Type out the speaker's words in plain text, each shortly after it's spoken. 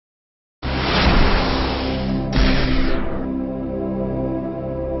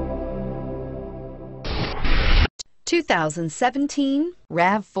2017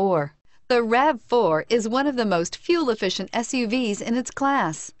 RAV4. The RAV4 is one of the most fuel-efficient SUVs in its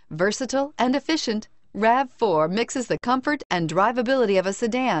class. Versatile and efficient, RAV4 mixes the comfort and drivability of a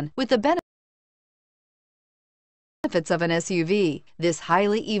sedan with the benefits of an SUV. This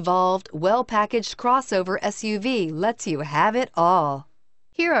highly evolved, well-packaged crossover SUV lets you have it all.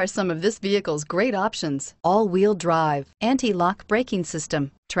 Here are some of this vehicle's great options: all-wheel drive, anti-lock braking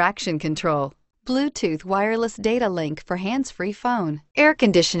system, traction control, Bluetooth wireless data link for hands-free phone, air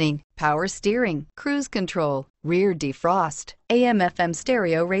conditioning, power steering, cruise control, rear defrost, AM/FM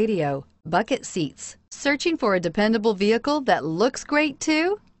stereo radio, bucket seats. Searching for a dependable vehicle that looks great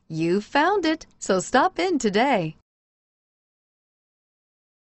too? You found it, so stop in today.